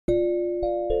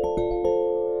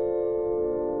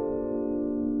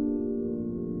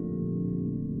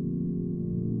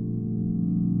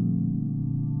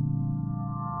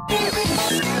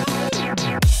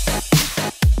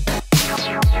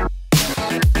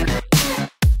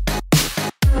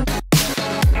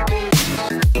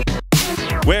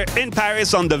in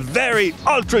Paris on the very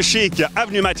ultra-chic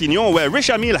Avenue Matignon, where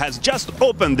Richard Mille has just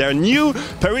opened their new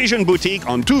Parisian boutique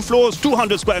on 2 floors,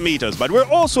 200 square meters. But we're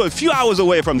also a few hours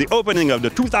away from the opening of the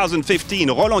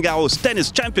 2015 Roland Garros Tennis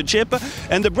Championship,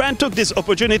 and the brand took this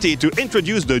opportunity to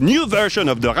introduce the new version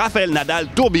of the Rafael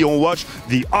Nadal tourbillon watch,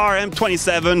 the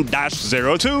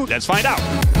RM27-02. Let's find out.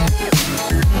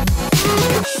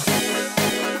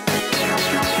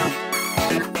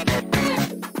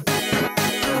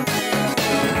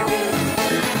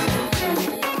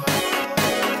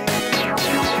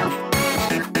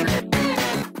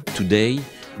 Today,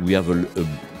 we have a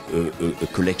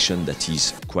collection that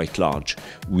is quite large.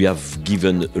 We have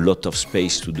given a lot of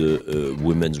space to the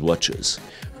women's watches,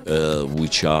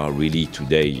 which are really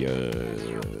today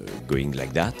going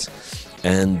like that.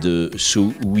 And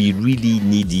so we really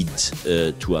needed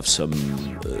to have some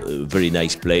very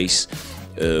nice place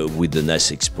with a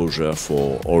nice exposure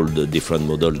for all the different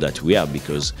models that we have,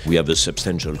 because we have a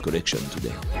substantial collection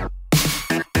today.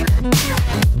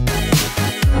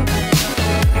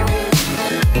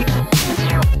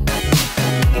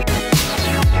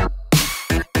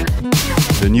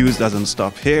 The news doesn't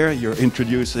stop here. You're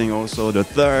introducing also the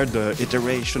third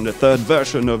iteration, the third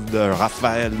version of the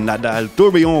Rafael Nadal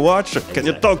tourbillon watch. Can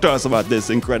you talk to us about this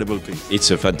incredible piece?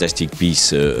 It's a fantastic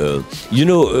piece.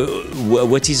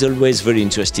 What is always very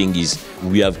interesting is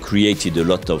we have created a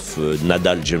lot of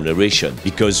Nadal generation,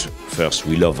 because first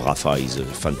we love Rafa, he's a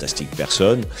fantastic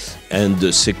person,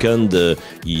 and second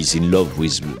he's in love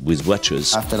with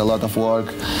watches. After a lot of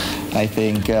work, I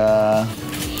think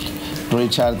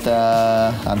Richard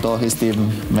and all his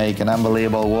team make an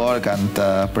unbelievable work and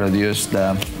produce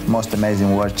the most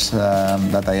amazing watch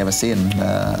that I ever seen.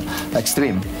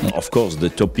 Extreme. Of course, the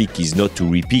topic is not to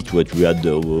repeat what we have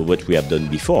done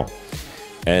before.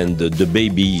 And the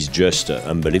baby is just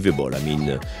unbelievable. I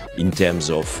mean, in terms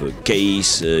of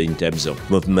case, in terms of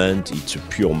movement, it's a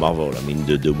pure marvel. I mean,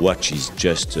 the watch is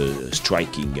just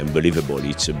striking, unbelievable.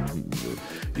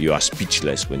 You are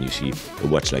speechless when you see a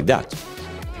watch like that.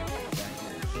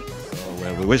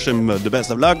 Well, we wish him the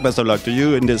best of luck. Best of luck to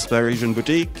you in this Parisian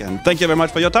boutique. And thank you very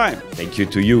much for your time. Thank you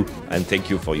to you, and thank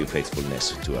you for your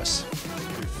faithfulness to us.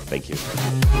 Thank you.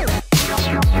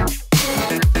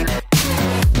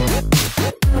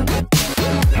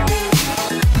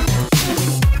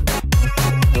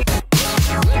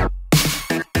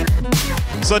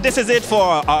 So this is it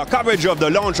for our coverage of the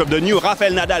launch of the new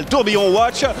Rafael Nadal tourbillon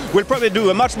watch. We'll probably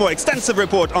do a much more extensive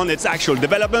report on its actual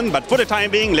development, but for the time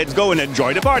being, let's go and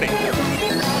enjoy the party.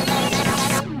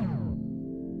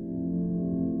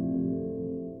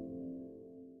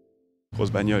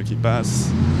 Grosse bagnole qui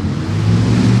passe.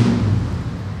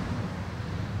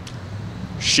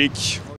 Chic.